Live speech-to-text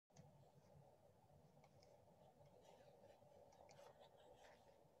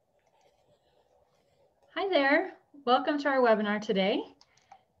Hi there, welcome to our webinar today.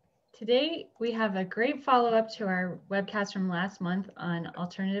 Today we have a great follow-up to our webcast from last month on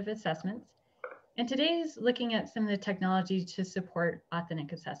alternative assessments. And today is looking at some of the technology to support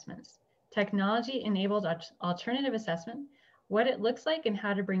authentic assessments. Technology-enabled alternative assessment, what it looks like and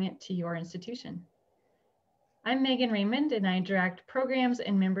how to bring it to your institution. I'm Megan Raymond and I direct programs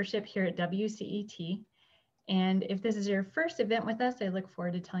and membership here at WCET. And if this is your first event with us, I look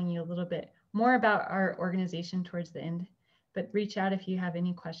forward to telling you a little bit more about our organization towards the end, but reach out if you have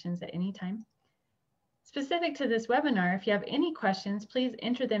any questions at any time. Specific to this webinar, if you have any questions, please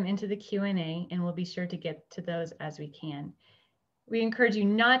enter them into the Q&A and we'll be sure to get to those as we can. We encourage you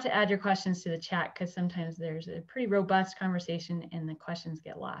not to add your questions to the chat because sometimes there's a pretty robust conversation and the questions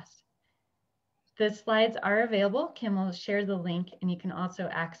get lost. The slides are available. Kim will share the link and you can also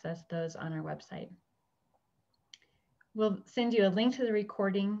access those on our website. We'll send you a link to the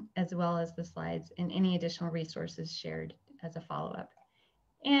recording as well as the slides and any additional resources shared as a follow-up.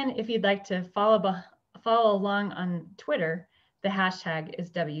 And if you'd like to follow along on Twitter, the hashtag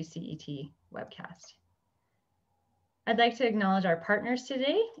is WCET Webcast. I'd like to acknowledge our partners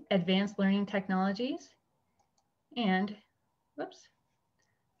today, Advanced Learning Technologies, and, whoops,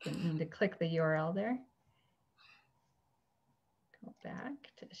 didn't mean to click the URL there. Go back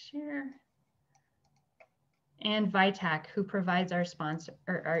to share. And Vitac, who provides our sponsor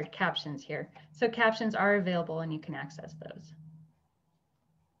or our captions here. So captions are available and you can access those.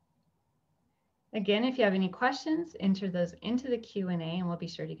 Again, if you have any questions, enter those into the Q&A and we'll be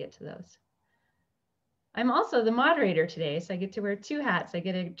sure to get to those. I'm also the moderator today, so I get to wear two hats. I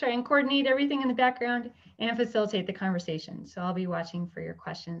get to try and coordinate everything in the background and facilitate the conversation. So I'll be watching for your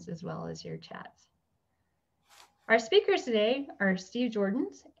questions as well as your chats. Our speakers today are Steve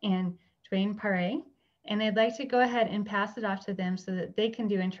Joordens and Dwayne Paré. And I'd like to go ahead and pass it off to them so that they can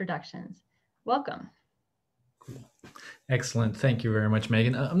do introductions. Welcome. Cool. Excellent. Thank you very much,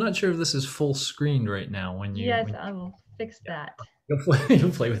 Megan. I'm not sure if this is full screened right now. Yes, I will fix that.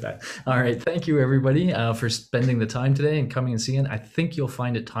 You'll play with that. All right. Thank you, everybody, for spending the time today and coming and seeing. I think you'll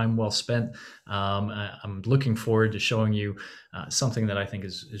find it time well spent. I'm looking forward to showing you something that I think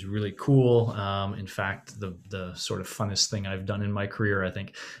is really cool. In fact, the sort of funnest thing I've done in my career, I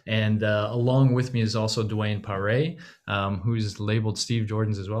think. And along with me is also Dwayne Paré, who's labeled Steve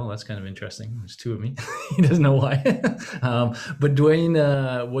Joordens as well. That's kind of interesting. There's two of me. He doesn't know why. But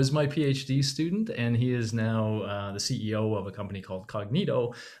Dwayne was my PhD student, and he is now the CEO of a company called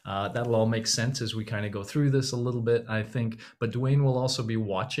Cognito. That'll all make sense as we kind of go through this a little bit, I think. But Dwayne will also be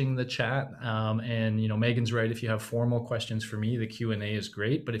watching the chat. And, you know, Megan's right. If you have formal questions for me, the Q&A is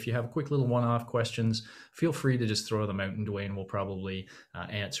great. But if you have quick little one-off questions, feel free to just throw them out and Dwayne will probably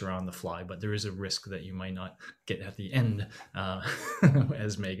answer on the fly. But there is a risk that you might not get at the end,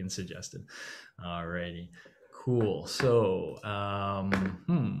 as Megan suggested. All righty. Cool. So, I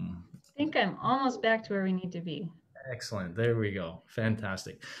think I'm almost back to where we need to be. Excellent. There we go.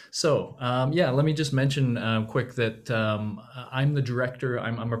 Fantastic. So, yeah, let me just mention quick that I'm the director.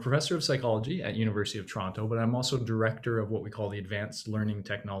 I'm a professor of psychology at University of Toronto, but I'm also director of what we call the Advanced Learning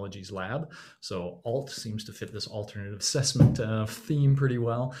Technologies Lab. So ALT seems to fit this alternative assessment theme pretty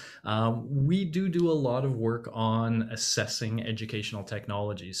well. We do a lot of work on assessing educational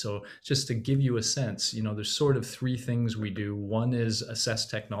technology. So just to give you a sense, you know, there's sort of three things we do. One is assess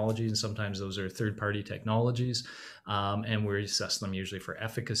technology, and sometimes those are third-party technologies. And we assess them usually for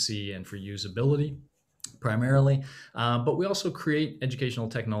efficacy and for usability primarily, but we also create educational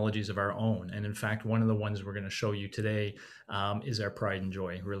technologies of our own. And in fact, one of the ones we're going to show you today is our pride and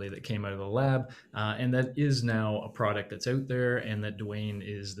joy, really, that came out of the lab, and that is now a product that's out there, and that Dwayne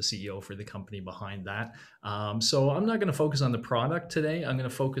is the CEO for the company behind that. So I'm not going to focus on the product today. I'm going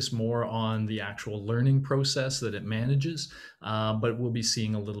to focus more on the actual learning process that it manages, but we'll be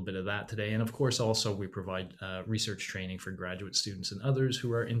seeing a little bit of that today. And of course, also we provide research training for graduate students and others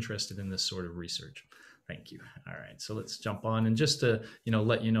who are interested in this sort of research. Thank you. All right, so let's jump on. And just to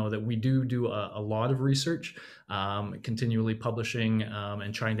let you know that we do a lot of research, continually publishing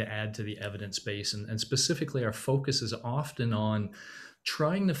and trying to add to the evidence base. And specifically, our focus is often on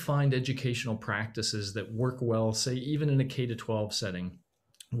trying to find educational practices that work well, say, even in a K-12 setting,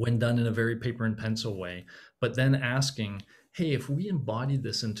 when done in a very paper and pencil way, but then asking, hey, if we embodied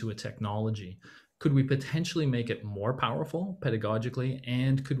this into a technology, could we potentially make it more powerful pedagogically,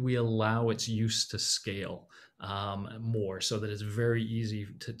 and could we allow its use to scale more so that it's very easy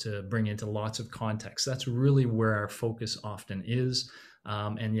to bring into lots of context? That's really where our focus often is.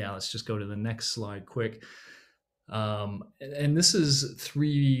 And yeah, let's just go to the next slide quick. And this is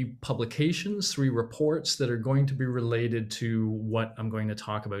 3 publications, 3 reports that are going to be related to what I'm going to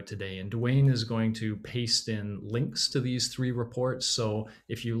talk about today. And Dwayne is going to paste in links to these 3 reports. So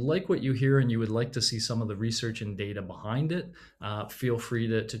if you like what you hear and you would like to see some of the research and data behind it, feel free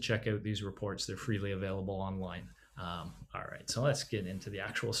to check out these reports. They're freely available online. All right, so let's get into the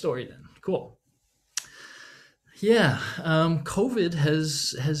actual story then. Cool. Yeah, COVID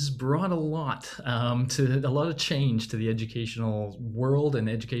has brought a lot to a lot of change to the educational world and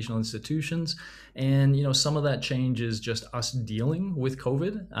educational institutions, and some of that change is just us dealing with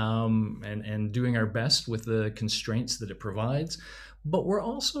COVID and doing our best with the constraints that it provides. But we're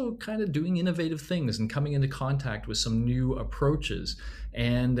also kind of doing innovative things and coming into contact with some new approaches.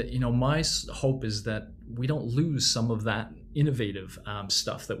 And my hope is that we don't lose some of that innovative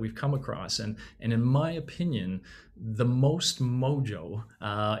stuff that we've come across. And in my opinion, the most mojo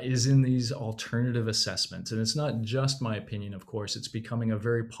is in these alternative assessments. And it's not just my opinion, of course. It's becoming a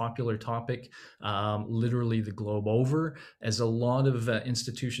very popular topic, literally the globe over, as a lot of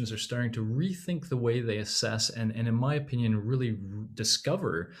institutions are starting to rethink the way they assess and in my opinion, really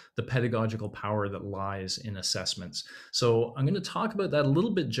discover the pedagogical power that lies in assessments. So I'm going to talk about that a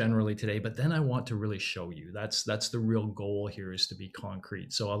little bit generally today, but then I want to really show you. That's the real goal here, is to be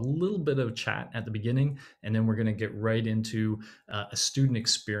concrete. So a little bit of chat at the beginning, and then we're going to get right into a student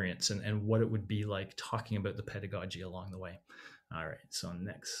experience and what it would be like talking about the pedagogy along the way. All right, so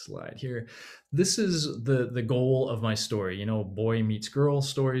next slide here. This is the goal of my story. Boy meets girl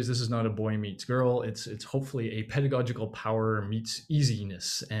stories. This is not a boy meets girl. It's hopefully a pedagogical power meets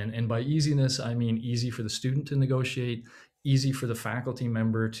easiness. And by easiness, I mean easy for the student to negotiate, easy for the faculty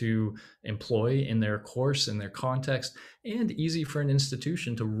member to employ in their course, in their context, and easy for an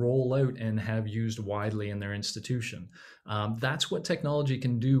institution to roll out and have used widely in their institution. That's what technology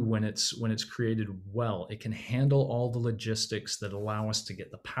can do when it's created well. It can handle all the logistics that allow us to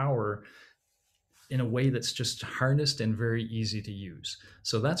get the power in a way that's just harnessed and very easy to use.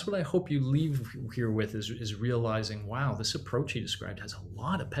 So that's what I hope you leave here with, is realizing, wow, this approach he described has a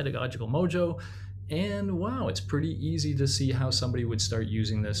lot of pedagogical mojo. And wow, it's pretty easy to see how somebody would start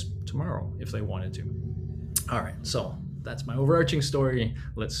using this tomorrow if they wanted to. All right, so that's my overarching story.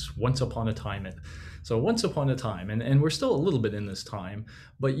 Let's once upon a time it. So once upon a time, and we're still a little bit in this time,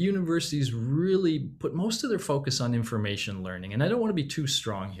 but universities really put most of their focus on information learning. And I don't want to be too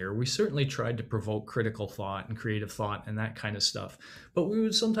strong here. We certainly tried to provoke critical thought and creative thought and that kind of stuff. But we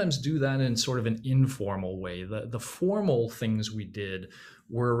would sometimes do that in sort of an informal way. The formal things we did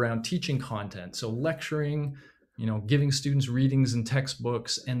were around teaching content. So lecturing, giving students readings and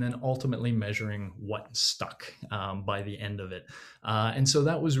textbooks, and then ultimately measuring what stuck by the end of it. And so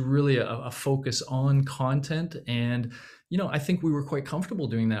that was really a focus on content. And, I think we were quite comfortable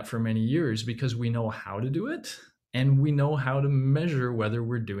doing that for many years because we know how to do it. And we know how to measure whether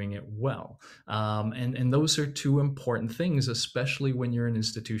we're doing it well. And those are 2 important things, especially when you're an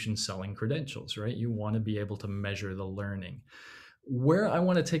institution selling credentials, right? You want to be able to measure the learning. Where I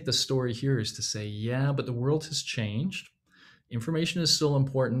want to take the story here is to say, yeah, but the world has changed. Information is still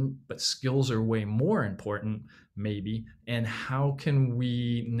important, but skills are way more important, maybe. And how can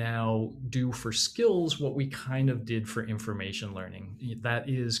we now do for skills what we kind of did for information learning? That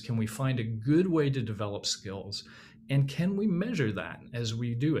is, can we find a good way to develop skills? And can we measure that as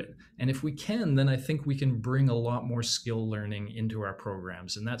we do it? And if we can, then I think we can bring a lot more skill learning into our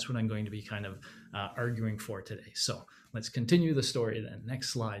programs. And that's what I'm going to be kind of arguing for today. So let's continue the story then.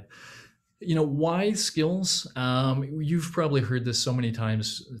 Next slide. Why skills? You've probably heard this so many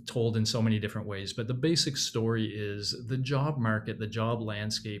times, told in so many different ways, but the basic story is the job market, the job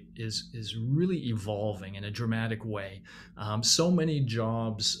landscape is really evolving in a dramatic way. So many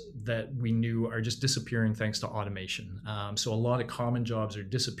jobs that we knew are just disappearing thanks to automation. So a lot of common jobs are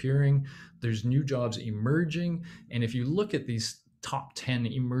disappearing. There's new jobs emerging. And if you look at these top 10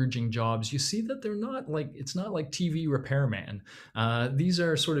 emerging jobs, you see that it's not like TV repairman. These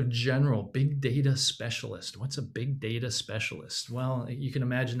are sort of general big data specialist. What's a big data specialist? Well, you can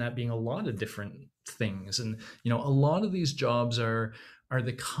imagine that being a lot of different things. And, a lot of these jobs are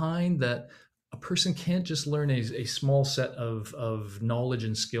the kind that a person can't just learn a small set of knowledge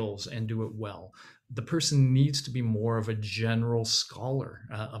and skills and do it well. The person needs to be more of a general scholar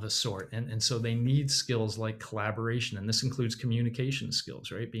of a sort. And so they need skills like collaboration. And this includes communication skills,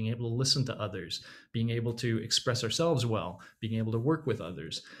 right? Being able to listen to others, being able to express ourselves well, being able to work with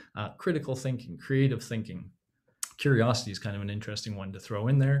others, critical thinking, creative thinking. Curiosity is kind of an interesting one to throw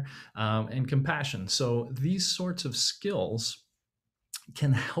in there, and compassion. So these sorts of skills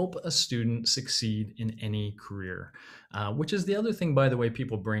can help a student succeed in any career, which is the other thing, by the way,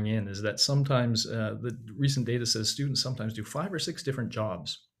 people bring in is that sometimes the recent data says students sometimes do 5 or 6 different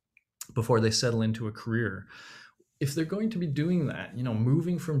jobs before they settle into a career. If they're going to be doing that,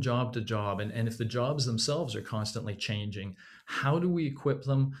 moving from job to job, and if the jobs themselves are constantly changing, how do we equip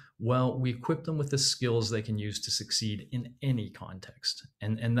them? Well, we equip them with the skills they can use to succeed in any context.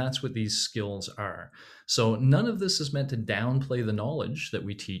 And that's what these skills are. So none of this is meant to downplay the knowledge that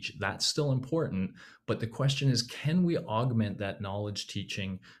we teach. That's still important. But the question is, can we augment that knowledge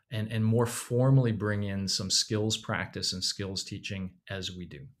teaching and more formally bring in some skills practice and skills teaching as we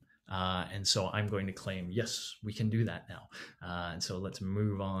do? And so I'm going to claim, yes, we can do that now. And so let's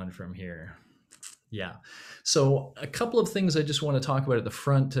move on from here. Yeah. So a couple of things I just want to talk about at the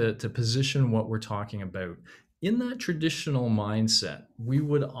front to position what we're talking about. In that traditional mindset, we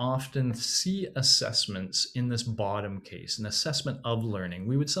would often see assessments in this bottom case, an assessment of learning.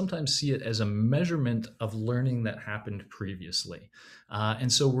 We would sometimes see it as a measurement of learning that happened previously.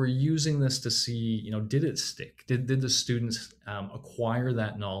 And so we're using this to see, did it stick? Did the students acquire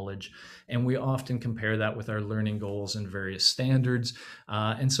that knowledge? And we often compare that with our learning goals and various standards.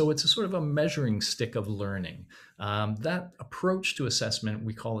 And so it's a sort of a measuring stick of learning. That approach to assessment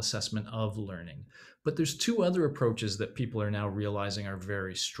we call assessment of learning. But there's 2 other approaches that people are now realizing are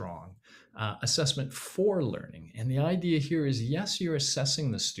very strong. Assessment for learning. And the idea here is, yes, you're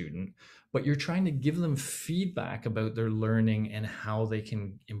assessing the student, but you're trying to give them feedback about their learning and how they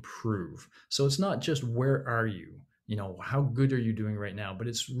can improve. So it's not just, where are you? How good are you doing right now? But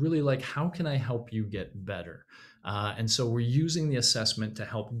it's really like, how can I help you get better? And so we're using the assessment to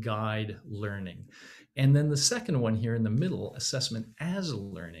help guide learning. And then the second one here in the middle, assessment as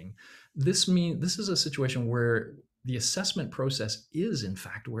learning. This is a situation where the assessment process is, in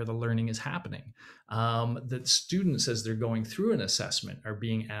fact, where the learning is happening. That students, as they're going through an assessment, are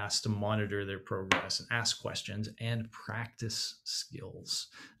being asked to monitor their progress and ask questions and practice skills.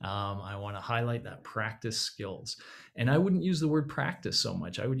 I want to highlight that, practice skills. And I wouldn't use the word practice so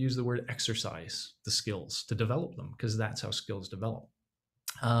much. I would use the word exercise the skills to develop them, because that's how skills develop.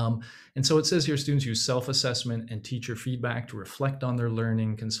 And so it says here, students use self-assessment and teacher feedback to reflect on their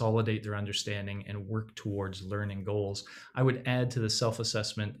learning, consolidate their understanding, and work towards learning goals. I would add to the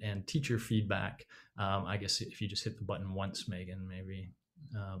self-assessment and teacher feedback, I guess if you just hit the button once, Megan, maybe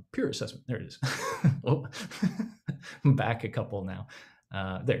peer assessment. There it is. Oh, I'm back a couple now.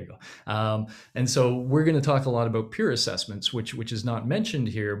 There you go. And so we're going to talk a lot about peer assessments, which is not mentioned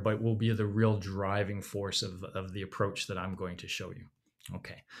here, but will be the real driving force of the approach that I'm going to show you.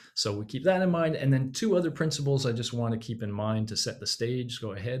 Okay, so we keep that in mind. And then 2 other principles I just want to keep in mind to set the stage.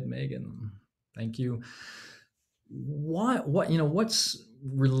 Go ahead, Megan. Thank you. What's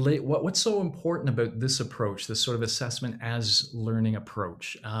so important about this approach, this sort of assessment as learning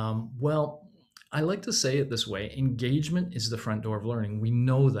approach? Well, I like to say it this way: engagement is the front door of learning. We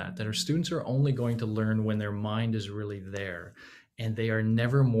know that our students are only going to learn when their mind is really there, and they are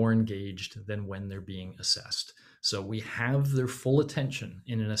never more engaged than when they're being assessed. So we have their full attention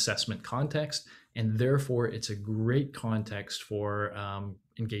in an assessment context, and therefore it's a great context for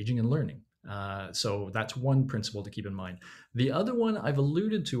engaging in learning. So that's one principle to keep in mind. The other one I've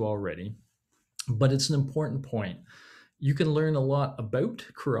alluded to already, but it's an important point. You can learn a lot about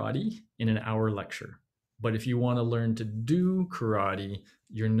karate in an hour lecture, but if you want to learn to do karate,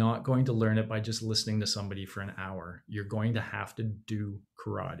 you're not going to learn it by just listening to somebody for an hour. You're going to have to do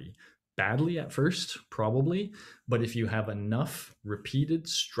karate. Badly at first, probably, but if you have enough repeated,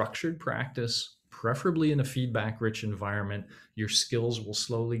 structured practice, preferably in a feedback-rich environment, your skills will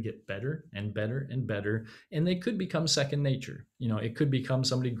slowly get better and better and better, and they could become second nature. It could become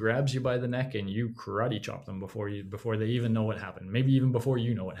somebody grabs you by the neck and you karate chop them before they even know what happened. Maybe even before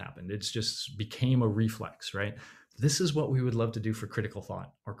you know what happened. It's just became a reflex, right? This is what we would love to do for critical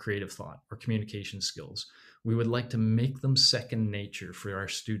thought or creative thought or communication skills. We would like to make them second nature for our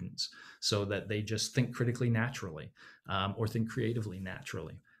students so that they just think critically naturally or think creatively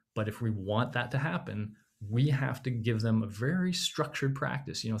naturally. But if we want that to happen, we have to give them a very structured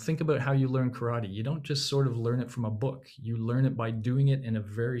practice. Think about how you learn karate. You don't just sort of learn it from a book. You learn it by doing it in a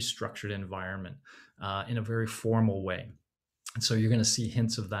very structured environment, in a very formal way. And so you're going to see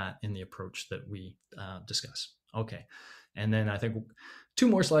hints of that in the approach that we discuss. Okay. And then I think 2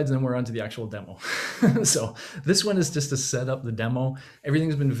 more slides and then we're on to the actual demo. So this one is just to set up the demo.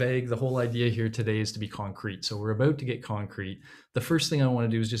 Everything's been vague. The whole idea here today is to be concrete. So we're about to get concrete. The first thing I want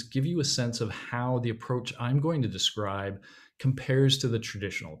to do is just give you a sense of how the approach I'm going to describe compares to the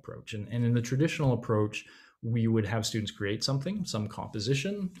traditional approach. And in the traditional approach, we would have students create something, some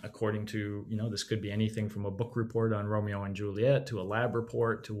composition, according to, this could be anything from a book report on Romeo and Juliet to a lab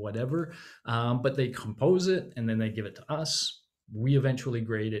report to whatever. But they compose it and then they give it to us. We eventually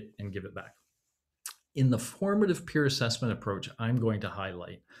grade it and give it back. In the formative peer assessment approach I'm going to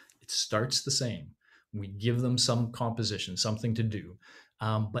highlight, it starts the same. We give them some composition, something to do.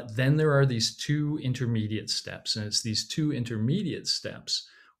 But then there are these two intermediate steps, and it's these two intermediate steps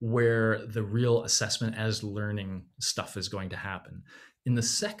where the real assessment as learning stuff is going to happen. In the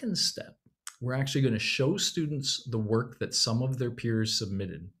second step, we're actually going to show students the work that some of their peers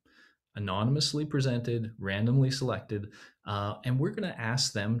submitted, anonymously presented, randomly selected, and we're going to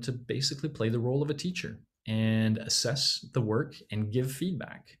ask them to basically play the role of a teacher and assess the work and give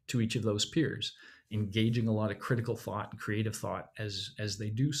feedback to each of those peers, engaging a lot of critical thought and creative thought as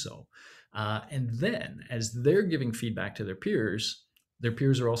they do so. And then as they're giving feedback to their peers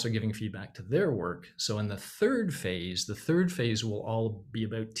are also giving feedback to their work. So in the third phase will all be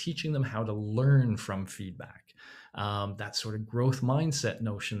about teaching them how to learn from feedback. That sort of growth mindset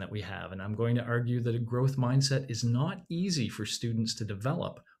notion that we have. And I'm going to argue that a growth mindset is not easy for students to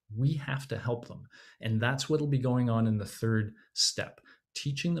develop. We have to help them. And that's what'll be going on in the third step,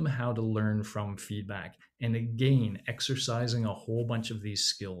 teaching them how to learn from feedback. And again, exercising a whole bunch of these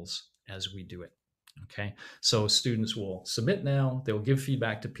skills as we do it. Okay, so students will submit now, they'll give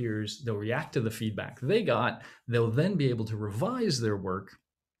feedback to peers, they'll react to the feedback they got, they'll then be able to revise their work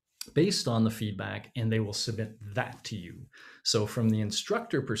based on the feedback, and they will submit that to you. So from the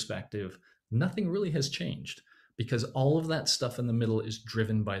instructor perspective, nothing really has changed because all of that stuff in the middle is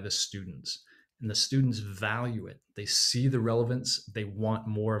driven by the students, and the students value it. They see the relevance, they want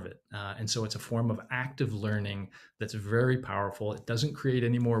more of it. And so it's a form of active learning that's very powerful. It doesn't create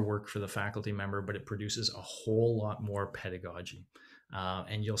any more work for the faculty member, but it produces a whole lot more pedagogy.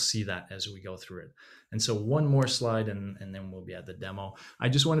 And you'll see that as we go through it. And so one more slide and then we'll be at the demo. I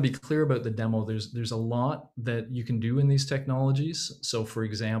just want to be clear about the demo. There's a lot that you can do in these technologies. So for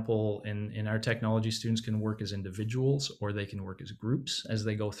example, in our technology, students can work as individuals or they can work as groups as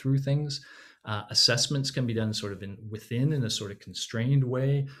they go through things. Assessments can be done sort of within a sort of constrained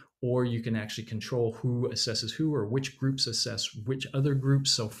way, or you can actually control who assesses who or which groups assess which other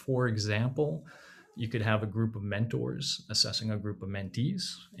groups. So for example, you could have a group of mentors assessing a group of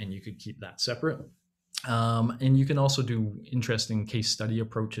mentees, and you could keep that separate. And you can also do interesting case study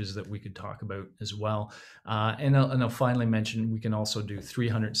approaches that we could talk about as well. And I'll finally mention we can also do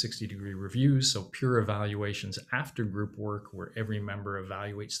 360-degree reviews, so peer evaluations after group work where every member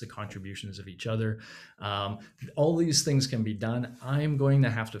evaluates the contributions of each other. All these things can be done. I'm going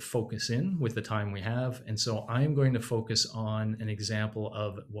to have to focus in with the time we have, and so I'm going to focus on an example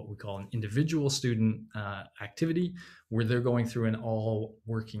of what we call an individual student activity, where they're going through and all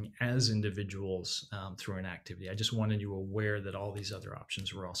working as individuals through an activity. I just wanted you aware that all these other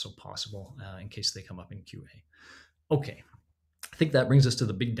options were also possible in case they come up in QA. Okay, I think that brings us to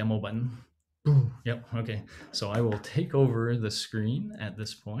the big demo button. Yep, okay. So I will take over the screen at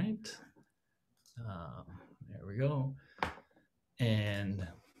this point. There we go. And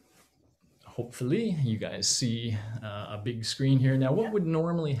hopefully you guys see a big screen here. Now, what would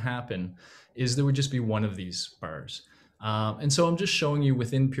normally happen is there would just be one of these bars. And so I'm just showing you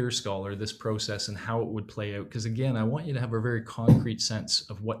within peerScholar this process and how it would play out. Because again, I want you to have a very concrete sense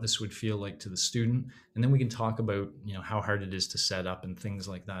of what this would feel like to the student. And then we can talk about, how hard it is to set up and things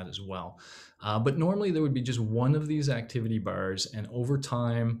like that as well. But normally there would be just one of these activity bars. And over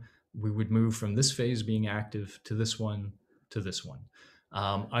time, we would move from this phase being active to this one to this one.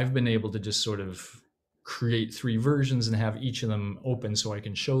 I've been able to just sort of create 3 versions and have each of them open so I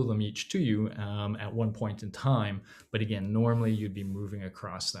can show them each to you at one point in time. But again, normally you'd be moving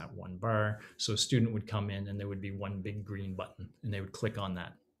across that one bar. So a student would come in and there would be one big green button and they would click on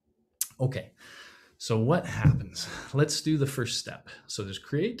that. Okay, so what happens? Let's do the first step. So there's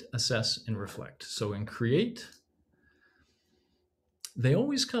create, assess, and reflect. So in create, they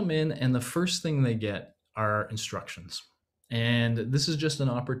always come in and the first thing they get are instructions. And this is just an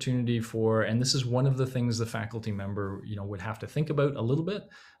opportunity and this is one of the things the faculty member, would have to think about a little bit.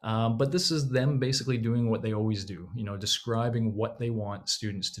 But this is them basically doing what they always do, describing what they want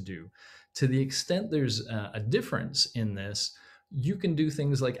students to do. To the extent there's a difference in this, you can do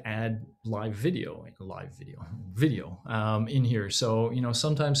things like add video in here. So,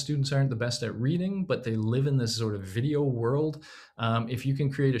 sometimes students aren't the best at reading, but they live in this sort of video world. If you can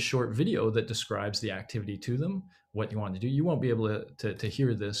create a short video that describes the activity to them, what you want to do, you won't be able to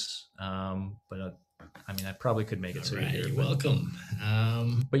hear this, but I mean, I probably could make it so Right, you're you're welcome.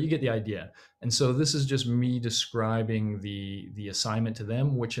 but you get the idea. And so this is just me describing the assignment to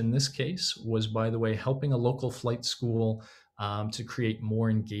them, which in this case was, by the way, helping a local flight school to create more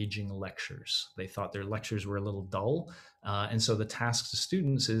engaging lectures. They thought their lectures were a little dull. And so the task to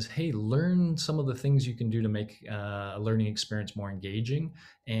students is, hey, learn some of the things you can do to make a learning experience more engaging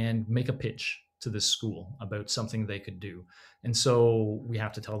and make a pitch to this school about something they could do. And so we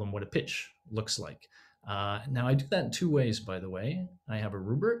have to tell them what a pitch looks like. Now I do that in two ways, by the way. I have a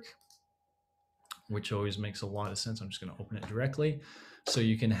rubric, which always makes a lot of sense. I'm just going to open it directly. So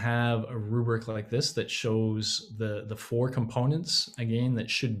you can have a rubric like this that shows the four components, again, that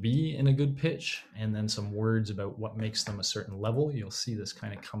should be in a good pitch, and then some words about what makes them a certain level. You'll see this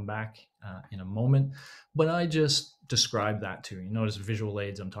kind of come back in a moment. But I just describe that too. You notice visual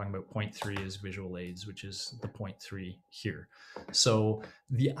aids, I'm talking about 0.3 is visual aids, which is the 0.3 here. So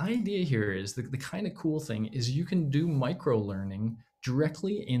the idea here is the kind of cool thing is you can do micro learning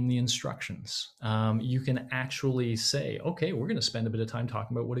directly in the instructions. You can actually say, okay, we're going to spend a bit of time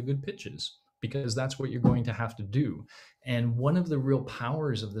talking about what a good pitch is, because that's what you're going to have to do. And one of the real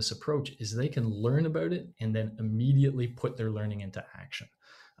powers of this approach is they can learn about it and then immediately put their learning into action.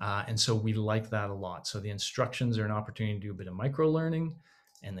 And so we like that a lot. So the instructions are an opportunity to do a bit of micro learning,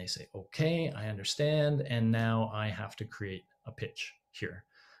 and they say, okay, I understand. And now I have to create a pitch here.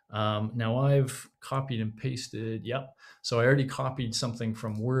 Now I've copied and pasted. Yep. So I already copied something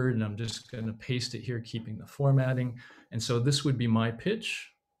from Word, and I'm just going to paste it here, keeping the formatting. And so this would be my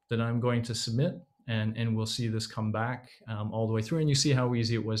pitch that I'm going to submit, and we'll see this come back all the way through. And you see how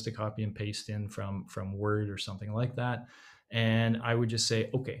easy it was to copy and paste in from Word or something like that. And I would just say,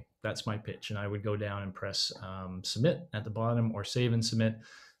 okay, that's my pitch. And I would go down and press submit at the bottom, or save and submit.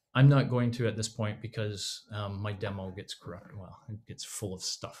 I'm not going to at this point because my demo gets corrupted. Well, it gets full of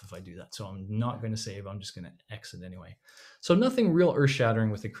stuff if I do that. So I'm not going to save. I'm just going to exit anyway. So nothing real earth-shattering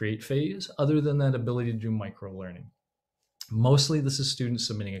with the create phase other than that ability to do micro learning. Mostly this is students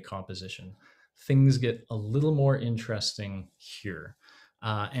submitting a composition. Things get a little more interesting here.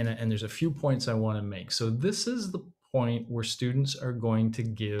 And there's a few points I want to make. So this is the point where students are going to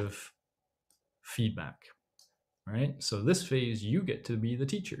give feedback. Right? So this phase, you get to be the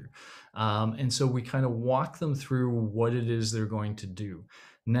teacher. And so we kind of walk them through what it is they're going to do.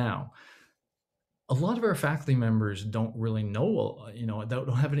 Now, a lot of our faculty members don't really know, don't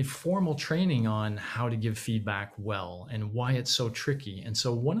have any formal training on how to give feedback well and why it's so tricky. And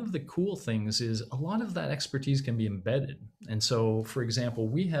so one of the cool things is a lot of that expertise can be embedded. And so, for example,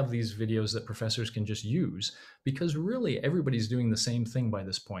 we have these videos that professors can just use because really everybody's doing the same thing by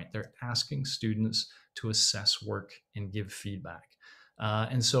this point. They're asking students to assess work and give feedback.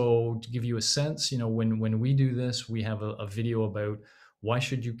 And so to give you a sense, when we do this, we have a video about why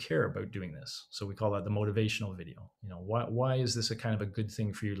should you care about doing this? So we call that the motivational video. Why is this a kind of a good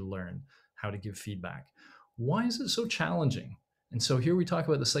thing for you to learn how to give feedback? Why is it so challenging? And so here we talk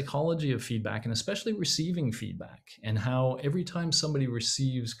about the psychology of feedback, and especially receiving feedback, and how every time somebody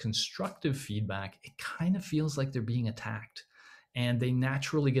receives constructive feedback, it kind of feels like they're being attacked, and they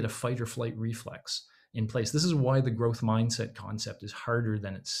naturally get a fight or flight reflex in place. This is why the growth mindset concept is harder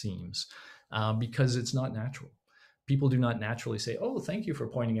than it seems, because it's not natural. People do not naturally say, oh, thank you for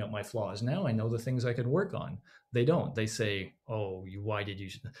pointing out my flaws. Now I know the things I could work on. They don't. They say, oh, why did you?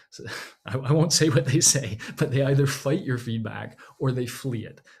 I won't say what they say, but they either fight your feedback or they flee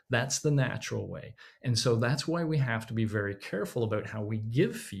it. That's the natural way. And so that's why we have to be very careful about how we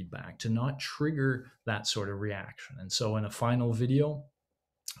give feedback to not trigger that sort of reaction. And so in a final video,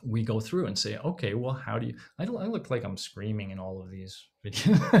 we go through and say, okay, well, how do you, I look like I'm screaming in all of these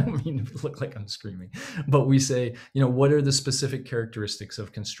videos. I mean, look like I'm screaming, but we say, what are the specific characteristics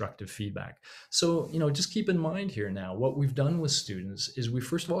of constructive feedback? So, just keep in mind here now, what we've done with students is we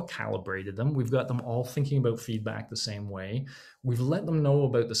first of all calibrated them. We've got them all thinking about feedback the same way. We've let them know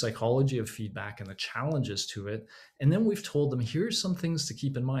about the psychology of feedback and the challenges to it. And then we've told them, here's some things to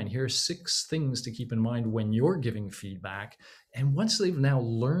keep in mind. Here are 6 things to keep in mind when you're giving feedback. And once they've now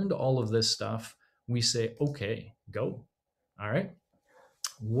learned all of this stuff, we say, okay, go. All right.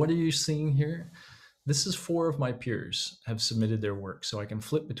 What are you seeing here? This is 4 of my peers have submitted their work. So I can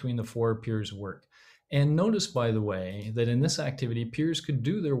flip between the 4 peers' work. And notice, by the way, that in this activity, peers could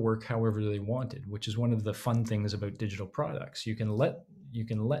do their work however they wanted, which is one of the fun things about digital products. You can let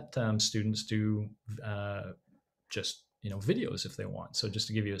students do just videos if they want. So just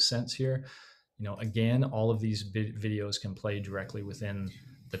to give you a sense here, again, all of these videos can play directly within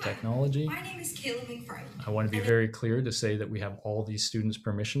the technology. My name is Kayla McFarland. I want to be very clear to say that we have all these students'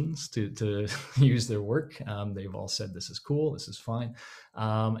 permissions to use their work. They've all said this is cool, this is fine.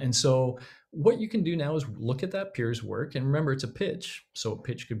 And so what you can do now is look at that peer's work, and remember it's a pitch, so a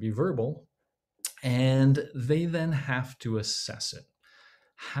pitch could be verbal, and they then have to assess it.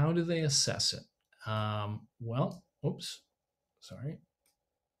 How do they assess it? Well, oops, sorry.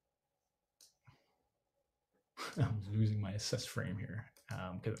 I'm losing my assess frame here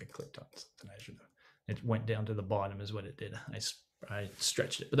because I clicked on something I should have. It went down to the bottom is what it did. I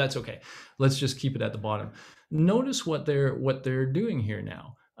stretched it, but that's okay. Let's just keep it at the bottom. Notice what they're doing here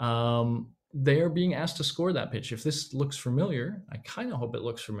now. They're being asked to score that pitch. If this looks familiar, I kind of hope it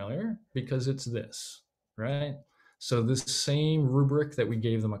looks familiar because it's this, right? So this same rubric that we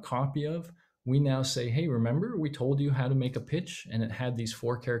gave them a copy of, we now say, hey, remember we told you how to make a pitch and it had these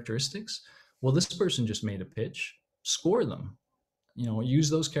 4 characteristics? Well, this person just made a pitch, score them. Use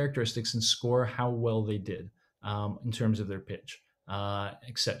those characteristics and score how well they did in terms of their pitch,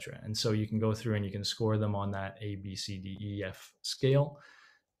 etc. And so you can go through and you can score them on that A, B, C, D, E, F scale.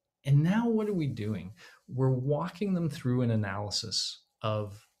 And now what are we doing? We're walking them through an analysis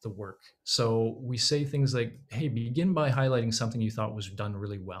of the work. So we say things like, hey, begin by highlighting something you thought was done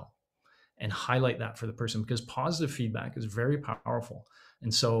really well, and highlight that for the person, because positive feedback is very powerful.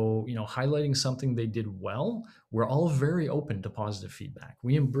 And so, highlighting something they did well, we're all very open to positive feedback.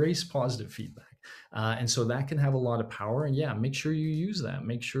 We embrace positive feedback. And so that can have a lot of power. And yeah, make sure you use that.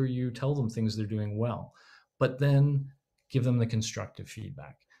 Make sure you tell them things they're doing well, but then give them the constructive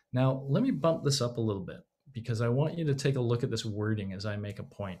feedback. Now, let me bump this up a little bit because I want you to take a look at this wording as I make a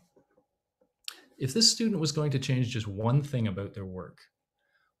point. If this student was going to change just one thing about their work,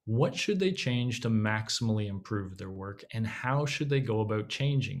 what should they change to maximally improve their work, and how should they go about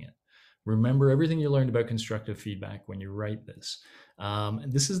changing it? Remember everything you learned about constructive feedback when you write this.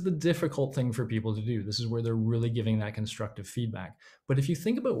 This is the difficult thing for people to do. This is where they're really giving that constructive feedback. But if you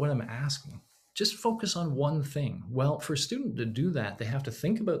think about what I'm asking, just focus on one thing. Well, for a student to do that, they have to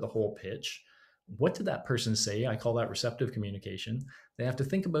think about the whole pitch. What did that person say? I call that receptive communication. They have to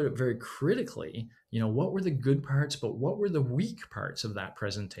think about it very critically. What were the good parts, but what were the weak parts of that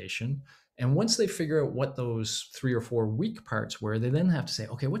presentation? And once they figure out what those 3 or 4 weak parts were, they then have to say,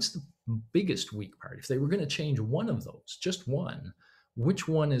 okay, what's the biggest weak part? If they were going to change one of those, just one, which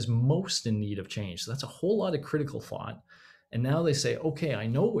one is most in need of change? So that's a whole lot of critical thought. And now they say, okay, I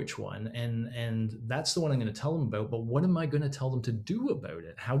know which one, and that's the one I'm going to tell them about, but what am I going to tell them to do about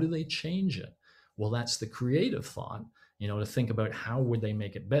it? How do they change it? Well, that's the creative thought, to think about how would they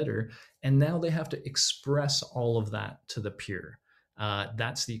make it better. And now they have to express all of that to the peer.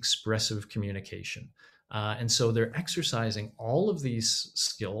 That's the expressive communication. And so they're exercising all of these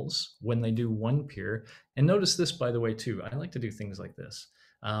skills when they do one peer. And notice this, by the way, too. I like to do things like this.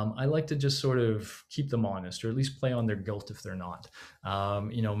 I like to just sort of keep them honest, or at least play on their guilt if they're not.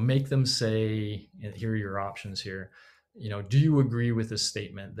 Make them say, here are your options here. Do you agree with this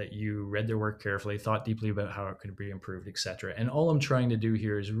statement that you read their work carefully, thought deeply about how it could be improved, etc.? And all I'm trying to do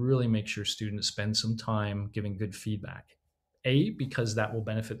here is really make sure students spend some time giving good feedback. A, because that will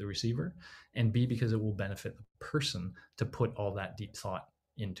benefit the receiver, and B, because it will benefit the person to put all that deep thought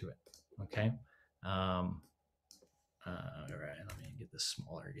into it. Okay. All right, let me get this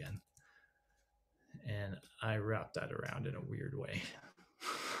smaller again. And I wrap that around in a weird way.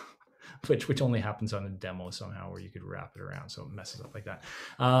 which only happens on a demo somehow, where you could wrap it around so it messes up like that.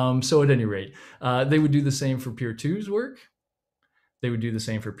 So at any rate, they would do the same for peer 2's work. They would do the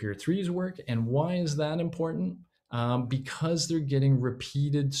same for peer 3's work. And why is that important? Because they're getting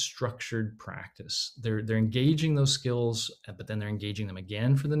repeated structured practice. They're engaging those skills, but then they're engaging them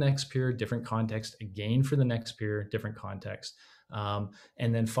again for the next peer, different context, again for the next peer, different context.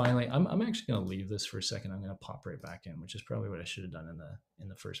 And then finally, I'm actually going to leave this for a second. I'm going to pop right back in, which is probably what I should have done in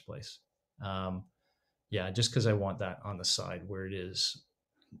the first place. Yeah, just because I want that on the side where it is.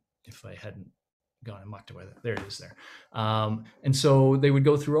 If I hadn't gone and mucked away, there it is there. And so they would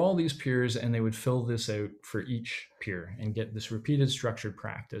go through all these peers and they would fill this out for each peer and get this repeated structured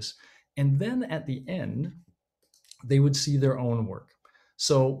practice. And then at the end, they would see their own work.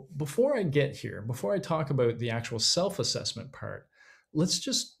 So before I get here, before I talk about the actual self-assessment part, let's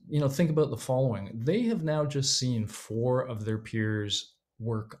just think about the following. They have now just seen 4 of their peers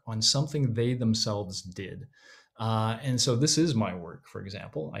work on something they themselves did. And so this is my work, for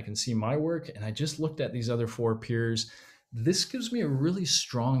example. I can see my work, and I just looked at these other 4 peers. This gives me a really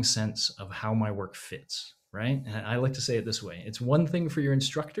strong sense of how my work fits, right? And I like to say it this way. It's one thing for your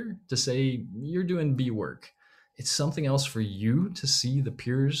instructor to say, you're doing B work. It's something else for you to see the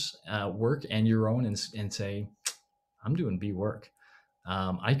peers' work and your own and say, I'm doing B work.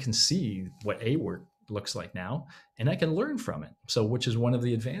 I can see what A work looks like now, and I can learn from it. So, which is one of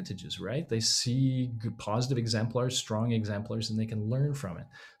the advantages, right? They see positive exemplars, strong exemplars, and they can learn from it.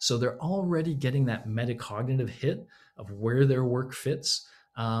 So they're already getting that metacognitive hit of where their work fits.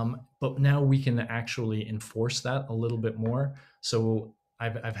 But now we can actually enforce that a little bit more. So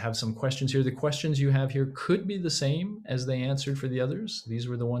I've have some questions here. The questions you have here could be the same as they answered for the others. These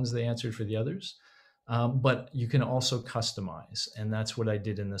were the ones they answered for the others. But you can also customize. And that's what I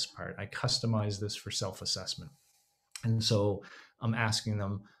did in this part. I customized this for self-assessment. And so I'm asking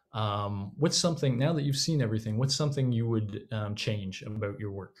them, what's something, now that you've seen everything, what's something you would change about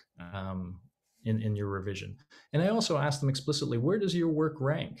your work in your revision? And I also asked them explicitly, where does your work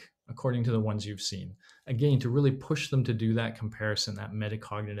rank according to the ones you've seen? Again, to really push them to do that comparison, that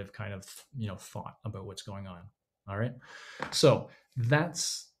metacognitive kind of, thought about what's going on. All right. So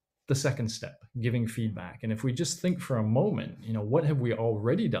that's the second step, giving feedback. And if we just think for a moment, what have we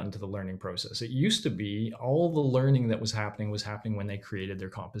already done to the learning process? It used to be all the learning that was happening when they created their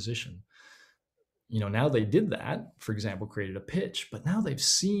composition. Now they did that, for example, created a pitch, but now they've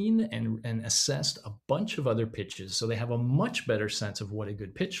seen and assessed a bunch of other pitches. So they have a much better sense of what a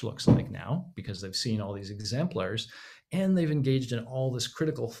good pitch looks like now because they've seen all these exemplars and they've engaged in all this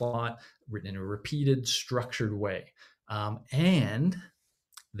critical thought written in a repeated, structured way. And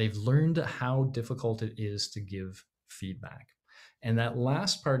they've learned how difficult it is to give feedback. And that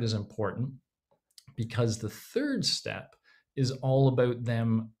last part is important because the third step is all about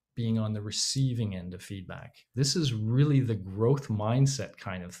them being on the receiving end of feedback. This is really the growth mindset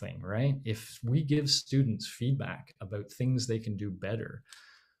kind of thing, right? If we give students feedback about things they can do better,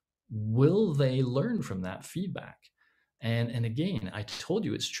 will they learn from that feedback? And again, I told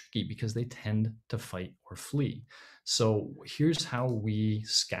you it's tricky because they tend to fight or flee. So here's how we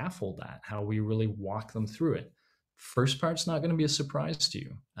scaffold that, how we really walk them through it. First part's not going to be a surprise to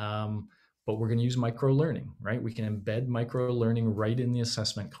you, but we're going to use micro learning, right? We can embed micro learning right in the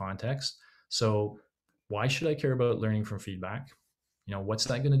assessment context. So why should I care about learning from feedback? What's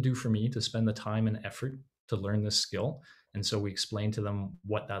that going to do for me to spend the time and effort to learn this skill? And so we explain to them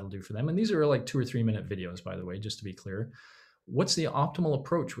what that'll do for them. And these are like 2 or 3 minute videos, by the way, just to be clear. What's the optimal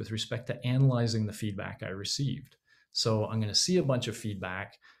approach with respect to analyzing the feedback I received? So I'm going to see a bunch of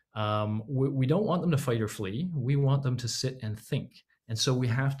feedback. We don't want them to fight or flee. We want them to sit and think. And so we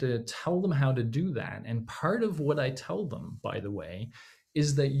have to tell them how to do that. And part of what I tell them, by the way,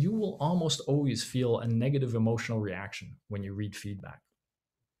 is that you will almost always feel a negative emotional reaction when you read feedback.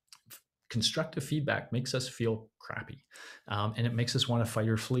 Constructive feedback makes us feel crappy, and it makes us want to fight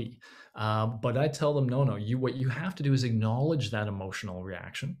or flee. But I tell them, no, what you have to do is acknowledge that emotional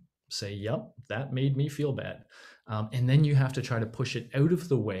reaction. Say, yep, that made me feel bad. And then you have to try to push it out of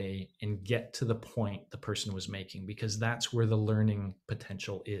the way and get to the point the person was making, because that's where the learning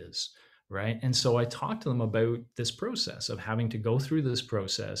potential is. Right. And so I talked to them about this process of having to go through this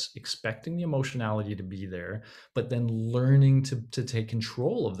process, expecting the emotionality to be there, but then learning to take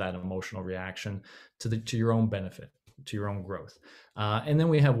control of that emotional reaction to your own benefit, to your own growth. And then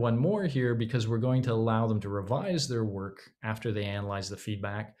we have one more here because we're going to allow them to revise their work after they analyze the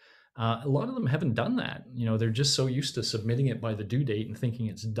feedback. A lot of them haven't done that. They're just so used to submitting it by the due date and thinking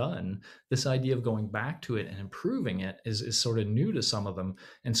it's done. This idea of going back to it and improving it is sort of new to some of them.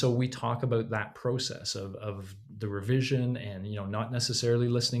 And so we talk about that process of the revision and, not necessarily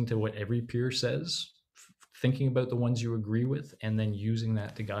listening to what every peer says, thinking about the ones you agree with, and then using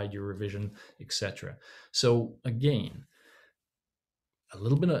that to guide your revision, etc. So again, a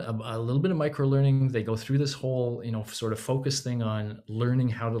little bit of micro learning. They go through this whole, sort of focus thing on learning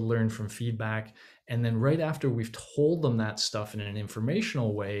how to learn from feedback. And then right after we've told them that stuff in an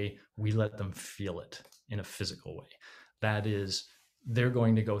informational way, we let them feel it in a physical way. That is, they're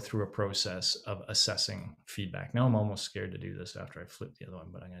going to go through a process of assessing feedback. Now I'm almost scared to do this after I flip the other one,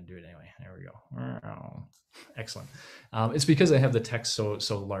 but I'm going to do it anyway. There we go. Excellent. It's because I have the text so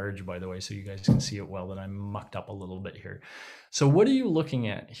large, by the way, so you guys can see it well, that I'm mucked up a little bit here. So what are you looking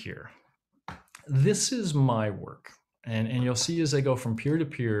at here? This is my work. And you'll see as I go from peer to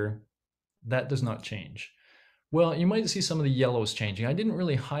peer, that does not change. Well, you might see some of the yellows changing. I didn't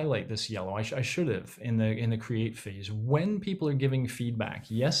really highlight this yellow. I should have in the create phase. When people are giving feedback,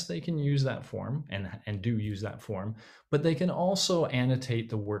 yes, they can use that form and do use that form, but they can also annotate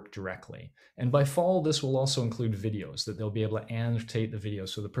the work directly. And by fall, this will also include videos, that they'll be able to annotate the video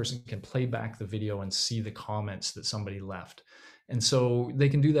so the person can play back the video and see the comments that somebody left. And so they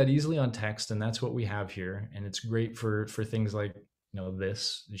can do that easily on text, and that's what we have here. And it's great for things like,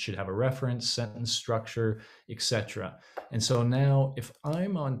 this. You should have a reference, sentence structure, etc. And so now if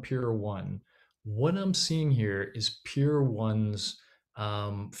I'm on peer 1, what I'm seeing here is peer 1's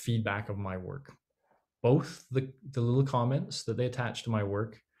feedback of my work, both the little comments that they attach to my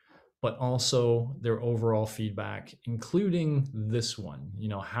work, but also their overall feedback, including this one.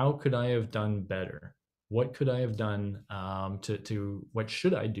 How could I have done better? What could I have done what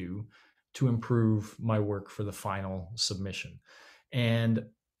should I do to improve my work for the final submission? And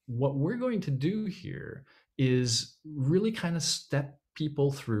what we're going to do here is really kind of step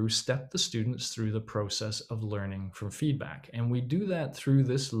the students through the process of learning from feedback. And we do that through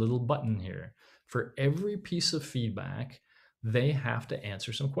this little button here. For every piece of feedback, they have to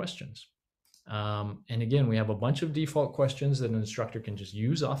answer some questions. And again, we have a bunch of default questions that an instructor can just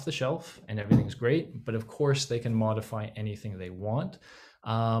use off the shelf and everything's great, but of course they can modify anything they want.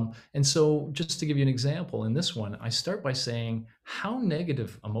 And so just to give you an example, in this one, I start by saying, how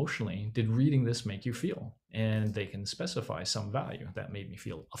negative emotionally did reading this make you feel? And they can specify some value. That made me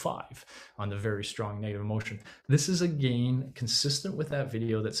feel a 5 on the very strong negative emotion. This is again consistent with that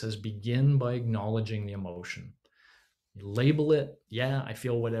video that says begin by acknowledging the emotion. You label it, yeah, I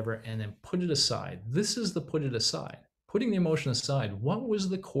feel whatever, and then put it aside. This is the put it aside. Putting the emotion aside, what was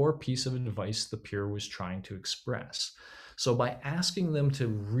the core piece of advice the peer was trying to express? So by asking them to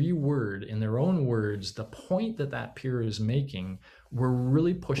reword in their own words the point that peer is making, we're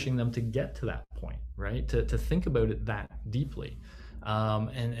really pushing them to get to that point, right? To think about it that deeply.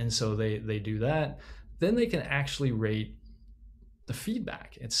 And so they do that. Then they can actually rate the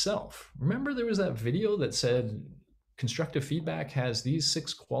feedback itself. Remember there was that video that said constructive feedback has these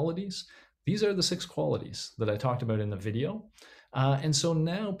 6 qualities? These are the 6 qualities that I talked about in the video. And so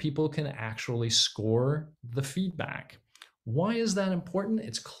now people can actually score the feedback. Why is that important?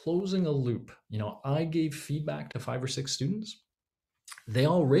 It's closing a loop. I gave feedback to 5 or 6 students. They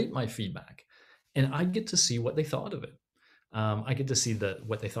all rate my feedback, and I get to see what they thought of it. I get to see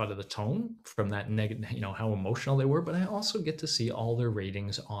what they thought of the tone from that negative, how emotional they were, but I also get to see all their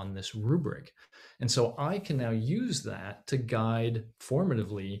ratings on this rubric. And so I can now use that to guide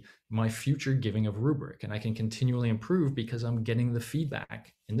formatively my future giving of rubric. And I can continually improve because I'm getting the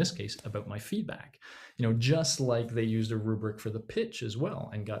feedback, in this case, about my feedback. Just like they used a rubric for the pitch as well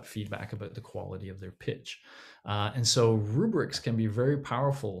and got feedback about the quality of their pitch. And so rubrics can be very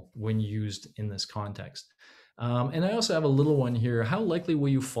powerful when used in this context. And I also have a little one here. How likely will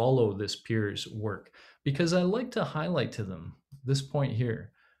you follow this peer's work? Because I like to highlight to them this point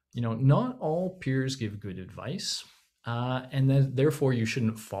here. Not all peers give good advice, and then therefore you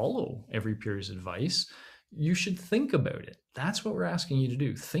shouldn't follow every peer's advice. You should think about it. That's what we're asking you to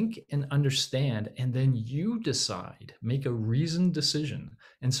do. Think and understand, and then you decide, make a reasoned decision.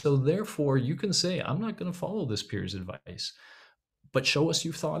 And so therefore you can say, I'm not going to follow this peer's advice, but show us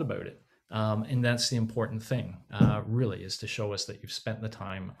you've thought about it. And that's the important thing, really, is to show us that you've spent the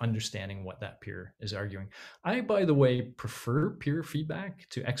time understanding what that peer is arguing. I, by the way, prefer peer feedback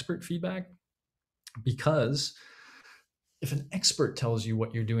to expert feedback, because if an expert tells you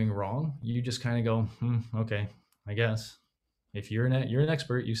what you're doing wrong, you just kind of go, okay, I guess. If you're an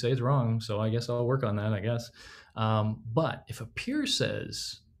expert, you say it's wrong, so I guess I'll work on that, I guess. But if a peer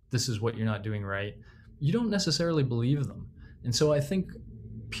says, this is what you're not doing right, you don't necessarily believe them. And so I think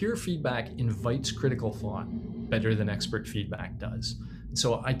peer feedback invites critical thought better than expert feedback does.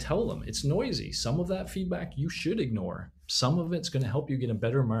 So I tell them it's noisy. Some of that feedback you should ignore. Some of it's going to help you get a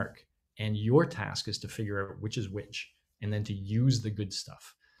better mark. And your task is to figure out which is which, and then to use the good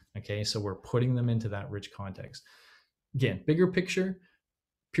stuff. Okay, so we're putting them into that rich context. Again, bigger picture,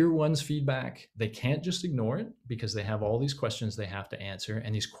 Peer 1's feedback, they can't just ignore it because they have all these questions they have to answer.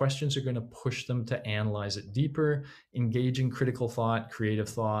 And these questions are going to push them to analyze it deeper, engaging critical thought, creative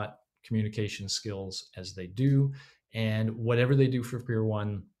thought, communication skills as they do. And whatever they do for Peer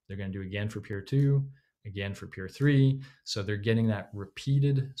 1, they're going to do again for Peer 2, again for Peer 3. So they're getting that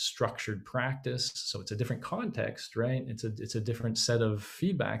repeated structured practice. So it's a different context, right? It's a different set of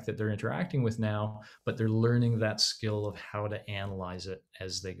feedback that they're interacting with now, but they're learning that skill of how to analyze it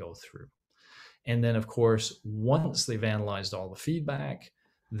as they go through. And then of course, once they've analyzed all the feedback,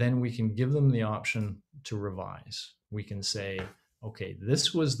 then we can give them the option to revise. We can say, okay,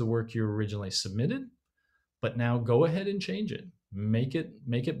 this was the work you originally submitted, but now go ahead and change it. Make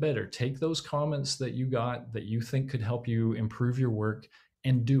it better. Take those comments that you got that you think could help you improve your work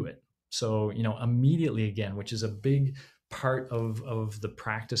and do it. So, immediately again, which is a big part of the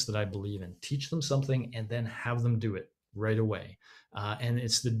practice that I believe in. Teach them something and then have them do it right away. And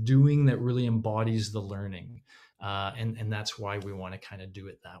it's the doing that really embodies the learning. And that's why we want to kind of do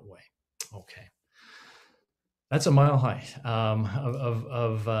it that way. Okay. That's a mile high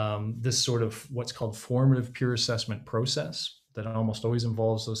of this sort of what's called formative peer assessment process that almost always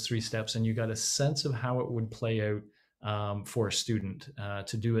involves those 3 steps. And you got a sense of how it would play out for a student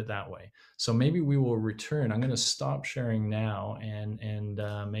to do it that way. So maybe we will return. I'm going to stop sharing now, and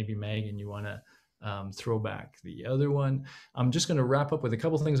maybe Megan, you want to throw back the other one. I'm just going to wrap up with a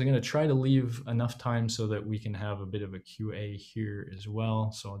couple things. I'm going to try to leave enough time so that we can have a bit of a QA here as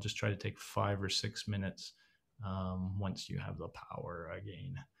well. So I'll just try to take 5 or 6 minutes once you have the power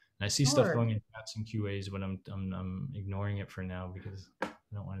again. And I see stuff Sure. going in chats and QAs, but I'm ignoring it for now because I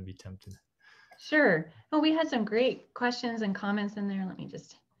don't want to be tempted. Sure. Well, we had some great questions and comments in there. Let me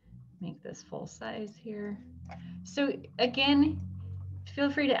just make this full size here. So again, feel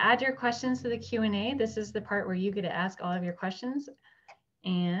free to add your questions to the Q&A. This is the part where you get to ask all of your questions.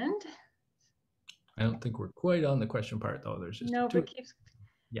 And I don't think we're quite on the question part though. There's just nope, it keeps,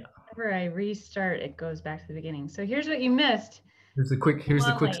 yeah. whenever I restart, it goes back to the beginning. So here's what you missed. Here's the quick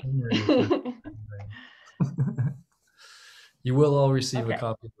summary. You will all receive a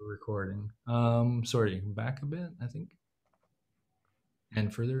copy of the recording. Sorry, back a bit, I think.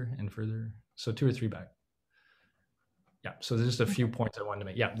 And further. So 2 or 3 back. Yeah, so there's just a few points I wanted to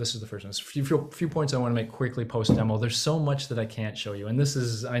make. Yeah, this is the first one. A few points I want to make quickly post-demo. There's so much that I can't show you. And this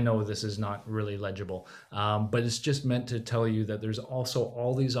is, I know this is not really legible, but it's just meant to tell you that there's also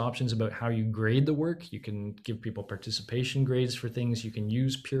all these options about how you grade the work. You can give people participation grades for things. You can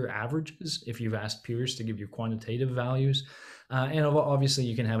use peer averages if you've asked peers to give you quantitative values. And obviously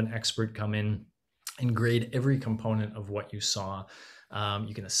you can have an expert come in and grade every component of what you saw.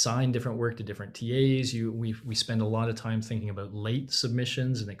 You can assign different work to different TAs. We spend a lot of time thinking about late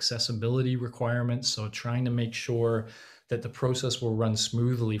submissions and accessibility requirements. So trying to make sure that the process will run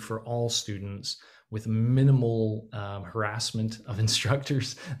smoothly for all students with minimal harassment of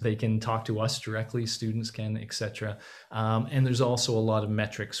instructors. They can talk to us directly, students can, etc. And there's also a lot of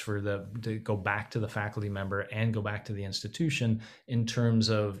metrics to go back to the faculty member and go back to the institution in terms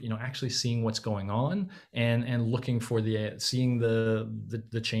of actually seeing what's going on and looking for seeing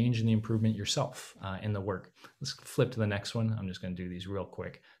the change and the improvement yourself in the work. Let's flip to the next one. I'm just going to do these real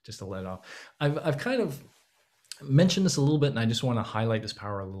quick just to let off. I've kind of mentioned this a little bit, and I just want to highlight this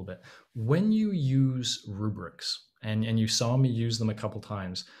power a little bit. When you use rubrics, and you saw me use them a couple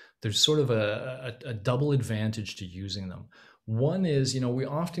times, there's sort of a double advantage to using them. One is, we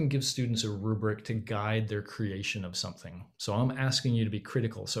often give students a rubric to guide their creation of something. So I'm asking you to be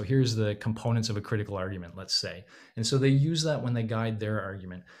critical. So here's the components of a critical argument, let's say. And so they use that when they guide their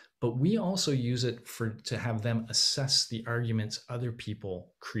argument. But we also use it to have them assess the arguments other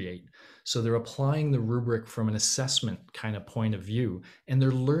people create. So they're applying the rubric from an assessment kind of point of view, and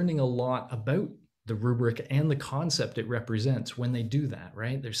they're learning a lot about the rubric and the concept it represents when they do that,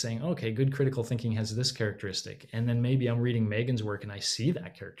 right? They're saying, okay, good critical thinking has this characteristic. And then maybe I'm reading Megan's work and I see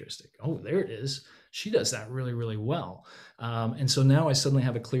that characteristic. Oh, there it is. She does that really, really well. And so now I suddenly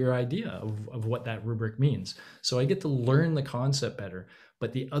have a clear idea of what that rubric means. So I get to learn the concept better.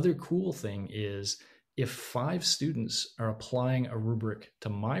 But the other cool thing is if 5 students are applying a rubric to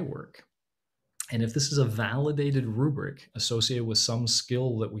my work, and if this is a validated rubric associated with some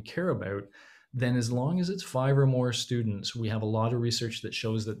skill that we care about, then as long as it's 5 or more students, we have a lot of research that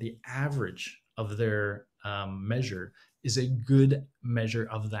shows that the average of their measure is a good measure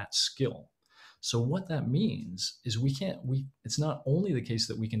of that skill. So what that means is it's not only the case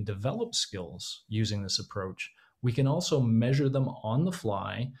that we can develop skills using this approach, we can also measure them on the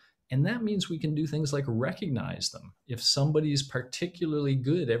fly. And that means we can do things like recognize them. If somebody's particularly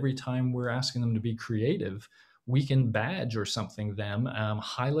good every time we're asking them to be creative, we can badge or something them,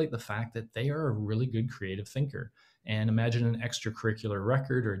 highlight the fact that they are a really good creative thinker. And imagine an extracurricular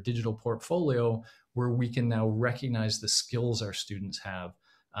record or a digital portfolio where we can now recognize the skills our students have,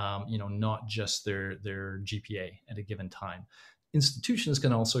 not just their GPA at a given time. Institutions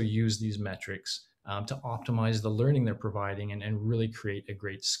can also use these metrics to optimize the learning they're providing and really create a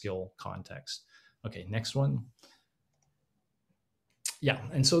great skill context. Okay, next one. Yeah,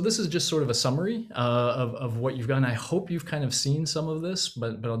 and so this is just sort of a summary of what you've done. I hope you've kind of seen some of this,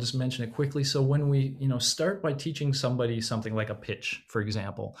 but I'll just mention it quickly. So when we start by teaching somebody something like a pitch, for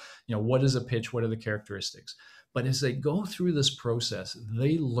example, what is a pitch? What are the characteristics? But as they go through this process,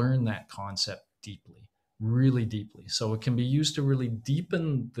 they learn that concept deeply. Really deeply. So it can be used to really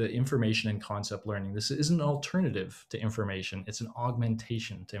deepen the information and concept learning. This isn't an alternative to information. It's an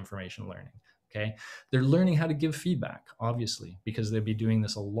augmentation to information learning. Okay. They're learning how to give feedback, obviously, because they'll be doing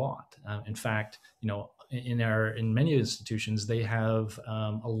this a lot. In fact, in many institutions, they have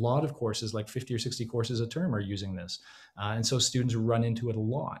a lot of courses, like 50 or 60 courses a term are using this. And so students run into it a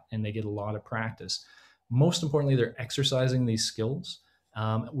lot and they get a lot of practice. Most importantly, they're exercising these skills,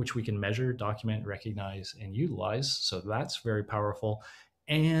 which we can measure, document, recognize, and utilize. So that's very powerful.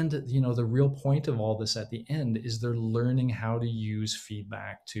 And, you know, the real point of all this at the end is they're learning how to use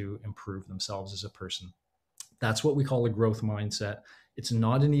feedback to improve themselves as a person. That's what we call a growth mindset. It's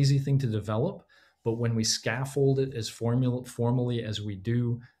not an easy thing to develop, but when we scaffold it as formally as we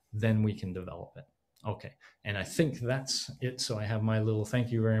do, then we can develop it. Okay, and I think that's it. So I have my little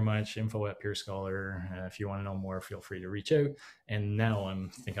thank you very much info at peerScholar. If you want to know more, feel free to reach out. And now I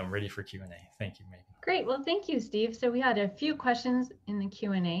think I'm ready for Q&A. Thank you, Megan. Great. Well, thank you, Steve. So we had a few questions in the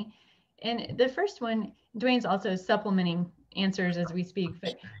Q&A. And the first one, Dwayne's also supplementing answers as we speak,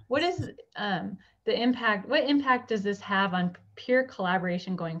 but what is the impact, what impact does this have on peer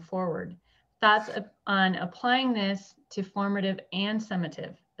collaboration going forward? Thoughts on applying this to formative and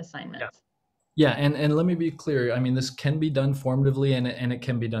summative assignments? Yeah, and let me be clear. I mean, this can be done formatively and it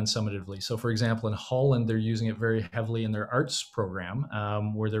can be done summatively. So, for example, in Holland, they're using it very heavily in their arts program,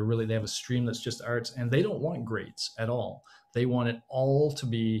 where they have a stream that's just arts, and they don't want grades at all. They want it all to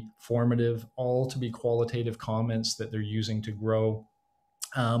be formative, all to be qualitative comments that they're using to grow.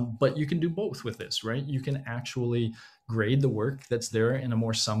 But you can do both with this, right? You can actually grade the work that's there in a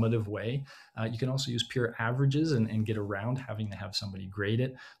more summative way. You can also use peer averages and get around having to have somebody grade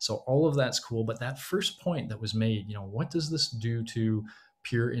it. So all of that's cool. But that first point that was made, you know, what does this do to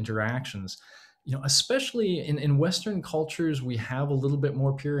peer interactions? You know, especially in Western cultures, we have a little bit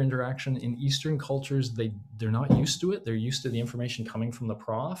more peer interaction. In Eastern cultures, they're not used to it. They're used to the information coming from the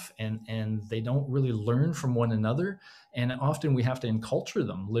prof, and they don't really learn from one another. And often we have to enculture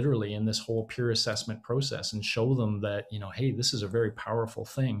them literally in this whole peer assessment process and show them that, you know, hey, this is a very powerful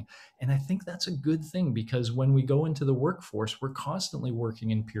thing. And I think that's a good thing, because when we go into the workforce, we're constantly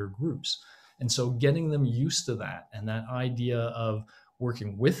working in peer groups. And so getting them used to that, and that idea of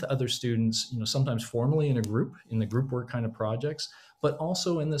working with other students, you know, sometimes formally in a group, in the group work kind of projects, but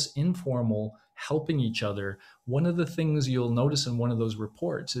also in this informal helping each other. One of the things you'll notice in one of those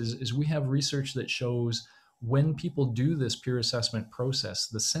reports is we have research that shows when people do this peer assessment process,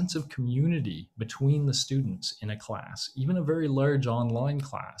 the sense of community between the students in a class, even a very large online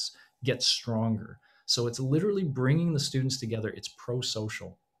class, gets stronger. So it's literally bringing the students together. It's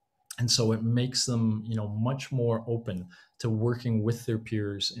pro-social. And so it makes them, you know, much more open to working with their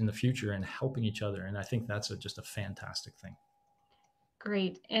peers in the future and helping each other. And I think that's just a fantastic thing.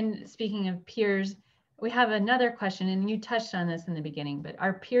 Great. And speaking of peers, we have another question, and you touched on this in the beginning, but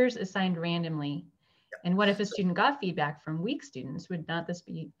are peers assigned randomly? And what if a student got feedback from weak students? Would not this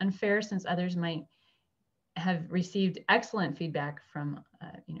be unfair, since others might have received excellent feedback from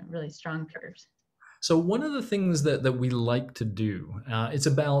you know, really strong peers? So one of the things that we like to do, it's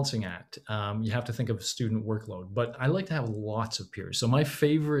a balancing act. You have to think of student workload, but I like to have lots of peers. So my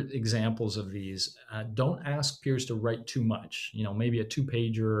favorite examples of these, don't ask peers to write too much, you know, maybe a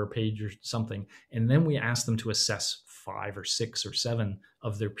 2-pager or a page or something. And then we ask them to assess 5 or 6 or 7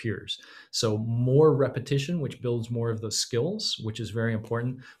 of their peers. So more repetition, which builds more of those skills, which is very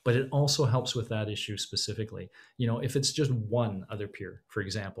important, but it also helps with that issue specifically. You know, if it's just one other peer, for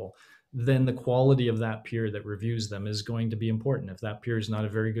example, then the quality of that peer that reviews them is going to be important. If that peer is not a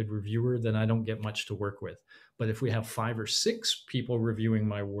very good reviewer, then I don't get much to work with. But if we have 5 or 6 people reviewing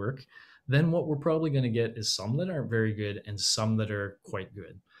my work, then what we're probably going to get is some that aren't very good and some that are quite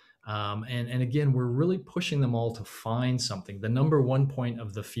good. And again, we're really pushing them all to find something. The number one point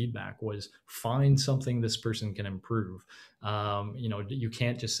of the feedback was find something this person can improve. You know, you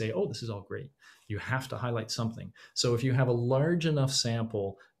can't just say, oh, this is all great. You have to highlight something. So if you have a large enough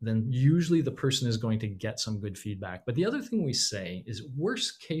sample, then usually the person is going to get some good feedback. But the other thing we say is,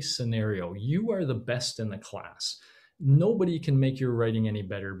 worst case scenario, you are the best in the class. Nobody can make your writing any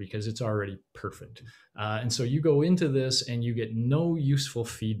better because it's already perfect. And so you go into this and you get no useful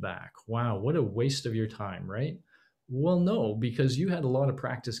feedback. Wow, what a waste of your time, right? Well, no, because you had a lot of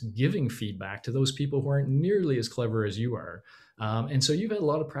practice giving feedback to those people who aren't nearly as clever as you are. And so you've had a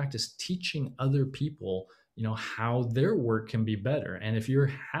lot of practice teaching other people, you know, how their work can be better. And if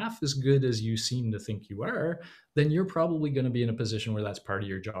you're half as good as you seem to think you are, then you're probably going to be in a position where that's part of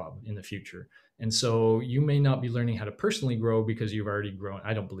your job in the future. And so you may not be learning how to personally grow because you've already grown.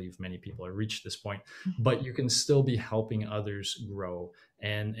 I don't believe many people have reached this point, but you can still be helping others grow.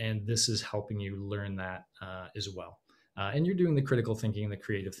 And this is helping you learn that as well. And you're doing the critical thinking, the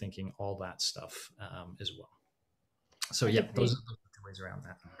creative thinking, all that stuff as well. So yeah, those are the ways around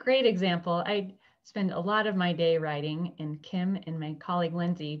that. Great example. I spend a lot of my day writing, and Kim and my colleague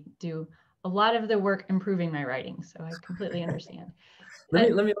Lindsay do a lot of the work improving my writing. So I completely understand.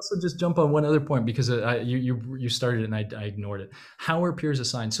 Let me also just jump on one other point because you started it and I ignored it. How are peers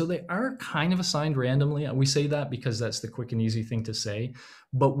assigned? So they are kind of assigned randomly. We say that because that's the quick and easy thing to say.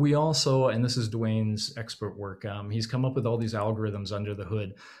 But we also, and this is Dwayne's expert work, he's come up with all these algorithms under the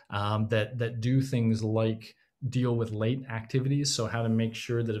hood that do things like deal with late activities. So how to make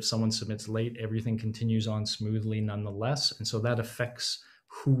sure that if someone submits late, everything continues on smoothly nonetheless. And so that affects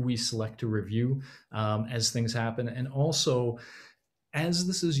who we select to review as things happen. And also, as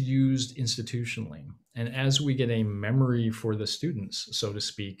this is used institutionally, and as we get a memory for the students, so to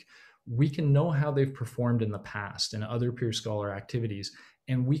speak, we can know how they've performed in the past in other peerScholar activities,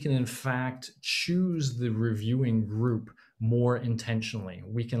 and we can in fact choose the reviewing group more intentionally.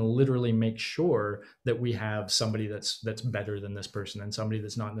 We can literally make sure that we have somebody that's better than this person and somebody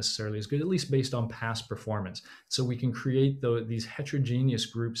that's not necessarily as good, at least based on past performance. So we can create these heterogeneous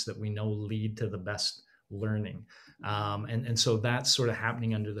groups that we know lead to the best learning. And so that's sort of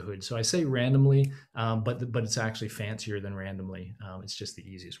happening under the hood. So I say randomly, but it's actually fancier than randomly. It's just the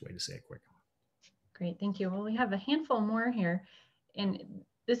easiest way to say it quick. Great, thank you. Well, we have a handful more here. And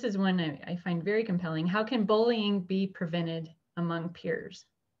this is one I find very compelling. How can bullying be prevented among peers?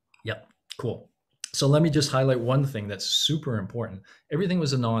 Yep, cool. So let me just highlight one thing that's super important. Everything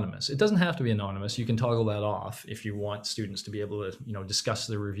was anonymous. It doesn't have to be anonymous. You can toggle that off if you want students to be able to, discuss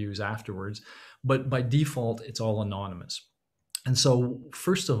the reviews afterwards. But by default, it's all anonymous. And so,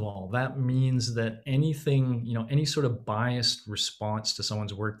 first of all, that means that anything, any sort of biased response to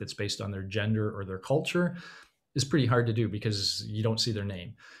someone's work that's based on their gender or their culture is pretty hard to do because you don't see their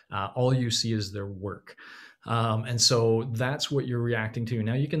name. All you see is their work. And so that's what you're reacting to.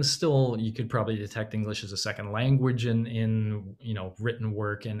 Now you could probably detect English as a second language in written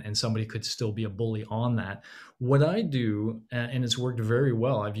work, and somebody could still be a bully on that. What I do, and it's worked very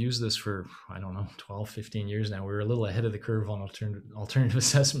well, I've used this for, 12, 15 years now. We're a little ahead of the curve on alternative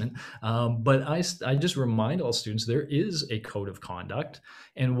assessment. But I just remind all students there is a code of conduct.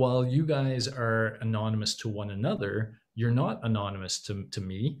 And while you guys are anonymous to one another, you're not anonymous to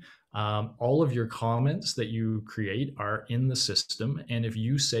me. All of your comments that you create are in the system. And if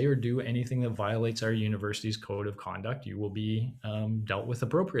you say or do anything that violates our university's code of conduct, you will be dealt with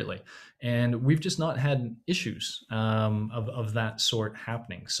appropriately. And we've just not had issues of that sort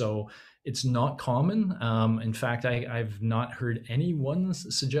happening. So it's not common. In fact, I've not heard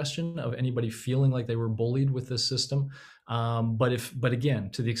anyone's suggestion of anybody feeling like they were bullied with this system. But again,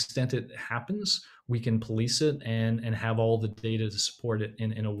 to the extent it happens, we can police it and have all the data to support it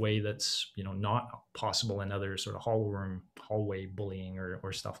in a way that's not possible in other sort of hallway bullying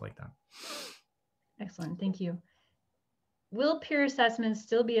or stuff like that. Excellent, thank you. Will peer assessments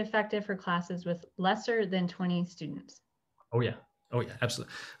still be effective for classes with lesser than 20 students? Oh yeah,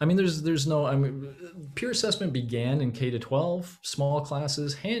 absolutely. Peer assessment began in K to 12, small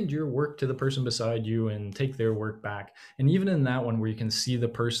classes. Hand your work to the person beside you and take their work back. And even in that one where you can see the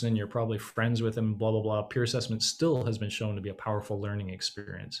person, you're probably friends with them, blah, blah, blah, peer assessment still has been shown to be a powerful learning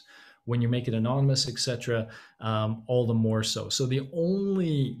experience. When you make it anonymous, etc., all the more so. So the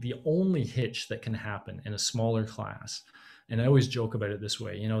only hitch that can happen in a smaller class, and I always joke about it this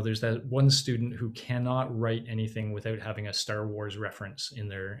way, there's that one student who cannot write anything without having a Star Wars reference in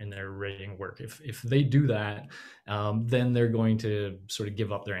their writing work. If they do that, then they're going to sort of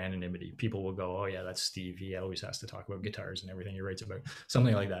give up their anonymity. People will go, oh yeah, that's Steve. He always has to talk about guitars and everything he writes about,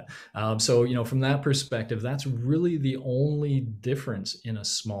 something like that. So from that perspective, that's really the only difference in a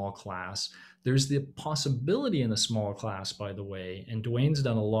small class. There's the possibility in a small class, by the way, and Dwayne's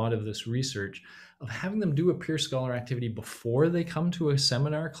done a lot of this research, of having them do a peerScholar activity before they come to a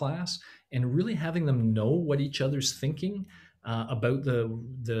seminar class and really having them know what each other's thinking about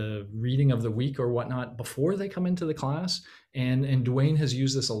the reading of the week or whatnot before they come into the class. And Dwayne has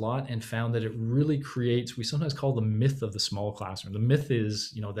used this a lot and found that it really creates, we sometimes call the myth of the small classroom. The myth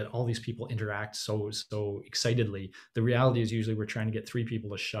is, that all these people interact so excitedly. The reality is usually we're trying to get 3 people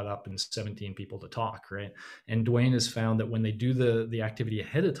to shut up and 17 people to talk, right? And Dwayne has found that when they do the activity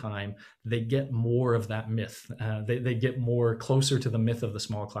ahead of time, they get more of that myth. They get more closer to the myth of the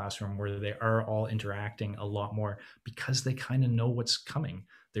small classroom where they are all interacting a lot more because they kind of know what's coming.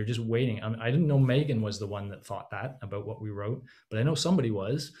 They're just waiting. I didn't know Megan was the one that thought that about what we wrote, but I know somebody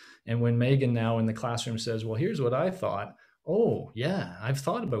was. And when Megan now in the classroom says, well, here's what I thought. Oh yeah, I've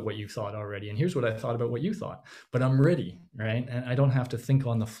thought about what you thought already. And here's what I thought about what you thought, but I'm ready, right? And I don't have to think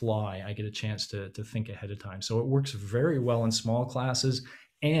on the fly. I get a chance to think ahead of time. So it works very well in small classes.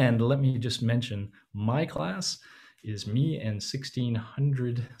 And let me just mention, my class is me and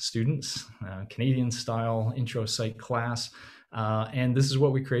 1,600 students, Canadian style intro psych class. And this is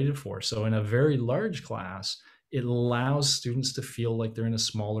what we created for. So in a very large class, it allows students to feel like they're in a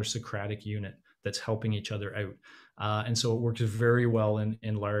smaller Socratic unit that's helping each other out. And so it works very well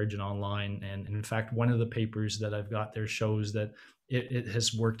in large and online. And in fact, one of the papers that I've got there shows that it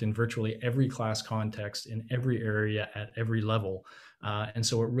has worked in virtually every class context, in every area, at every level. And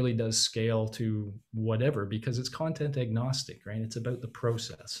so it really does scale to whatever, because it's content agnostic, right? It's about the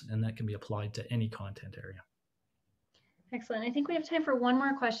process, and that can be applied to any content area. Excellent. I think we have time for one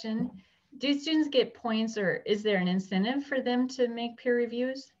more question. Do students get points, or is there an incentive for them to make peer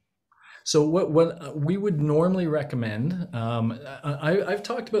reviews? So what we would normally recommend, I've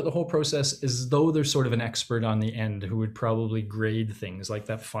talked about the whole process as though there's sort of an expert on the end who would probably grade things like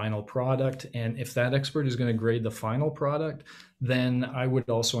that final product. And if that expert is going to grade the final product, then I would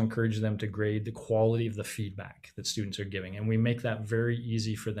also encourage them to grade the quality of the feedback that students are giving. And we make that very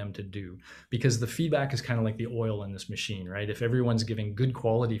easy for them to do, because the feedback is kind of like the oil in this machine, right? If everyone's giving good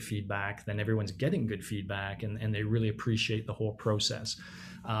quality feedback, then everyone's getting good feedback, and they really appreciate the whole process.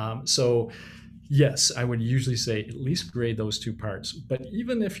 So yes, I would usually say at least grade those two parts. But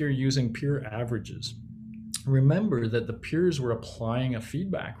even if you're using peer averages, remember that the peers were applying a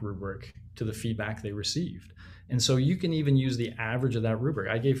feedback rubric to the feedback they received. And so you can even use the average of that rubric.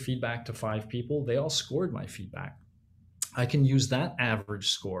 I gave feedback to 5 people. They all scored my feedback. I can use that average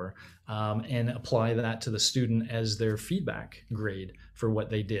score and apply that to the student as their feedback grade for what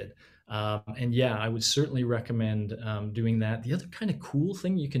they did. And yeah, I would certainly recommend doing that. The other kind of cool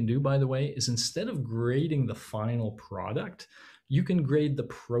thing you can do, by the way, is instead of grading the final product, you can grade the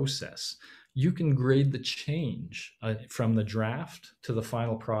process. You can grade the change from the draft to the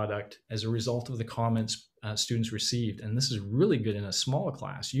final product as a result of the comments students received. And this is really good in a small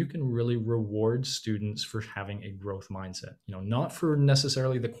class. You can really reward students for having a growth mindset, not for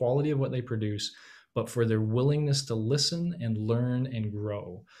necessarily the quality of what they produce, but for their willingness to listen and learn and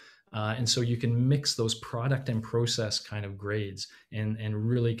grow. And so you can mix those product and process kind of grades and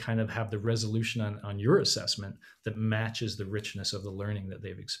really kind of have the resolution on your assessment that matches the richness of the learning that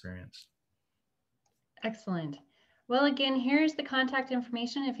they've experienced. Excellent. Well, again, here's the contact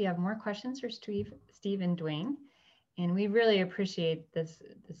information if you have more questions for Steve and Dwayne. And we really appreciate this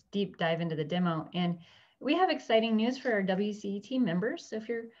deep dive into the demo. And we have exciting news for our WCET members. So if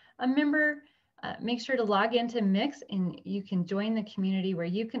you're a member, make sure to log into Mix, and you can join the community where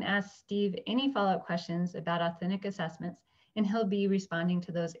you can ask Steve any follow-up questions about authentic assessments, and he'll be responding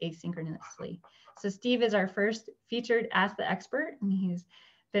to those asynchronously. So Steve is our first featured Ask the Expert, and he's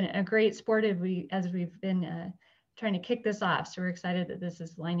been a great sport as we've been trying to kick this off. So we're excited that this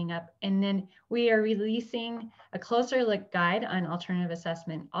is lining up. And then we are releasing a closer look guide on alternative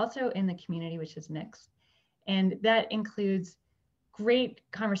assessment also in the community, which is Mix. And that includes great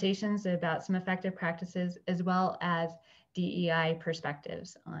conversations about some effective practices, as well as DEI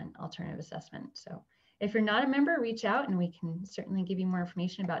perspectives on alternative assessment. So if you're not a member, reach out and we can certainly give you more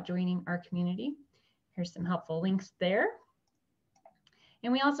information about joining our community. Here's some helpful links there.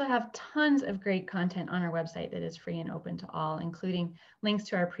 And we also have tons of great content on our website that is free and open to all, including links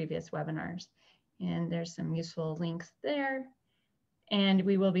to our previous webinars. And there's some useful links there. And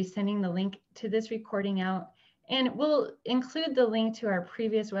we will be sending the link to this recording out. And we'll include the link to our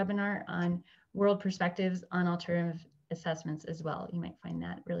previous webinar on world perspectives on alternative assessments as well. You might find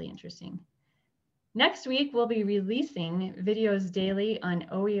that really interesting. Next week, we'll be releasing videos daily on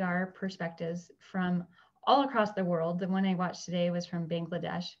OER perspectives from all across the world. The one I watched today was from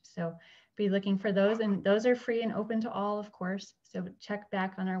Bangladesh. So be looking for those, and those are free and open to all, of course. So check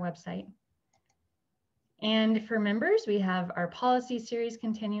back on our website. And for members, we have our policy series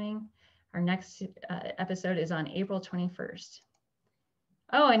continuing. Our next episode is on April 21st.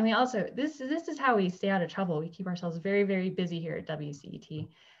 Oh, and we also, this is how we stay out of trouble. We keep ourselves very, very busy here at WCET.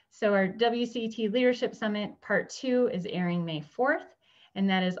 So our WCET Leadership Summit Part 2 is airing May 4th, and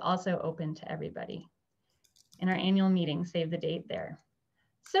that is also open to everybody. And our annual meeting, save the date there.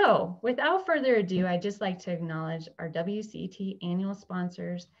 So without further ado, I'd just like to acknowledge our WCET annual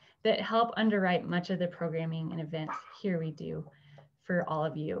sponsors that help underwrite much of the programming and events here we do for all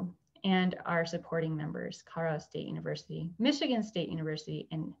of you, and our supporting members, Colorado State University, Michigan State University,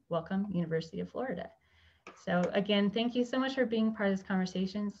 and welcome, University of Florida. So again, thank you so much for being part of this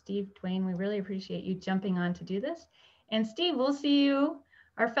conversation. Steve, Dwayne, we really appreciate you jumping on to do this. And Steve, we'll see you,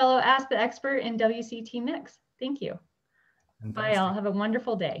 our fellow Ask the Expert in WCET Mix. Thank you. Fantastic. Bye, all. Have a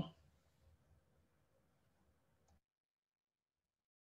wonderful day.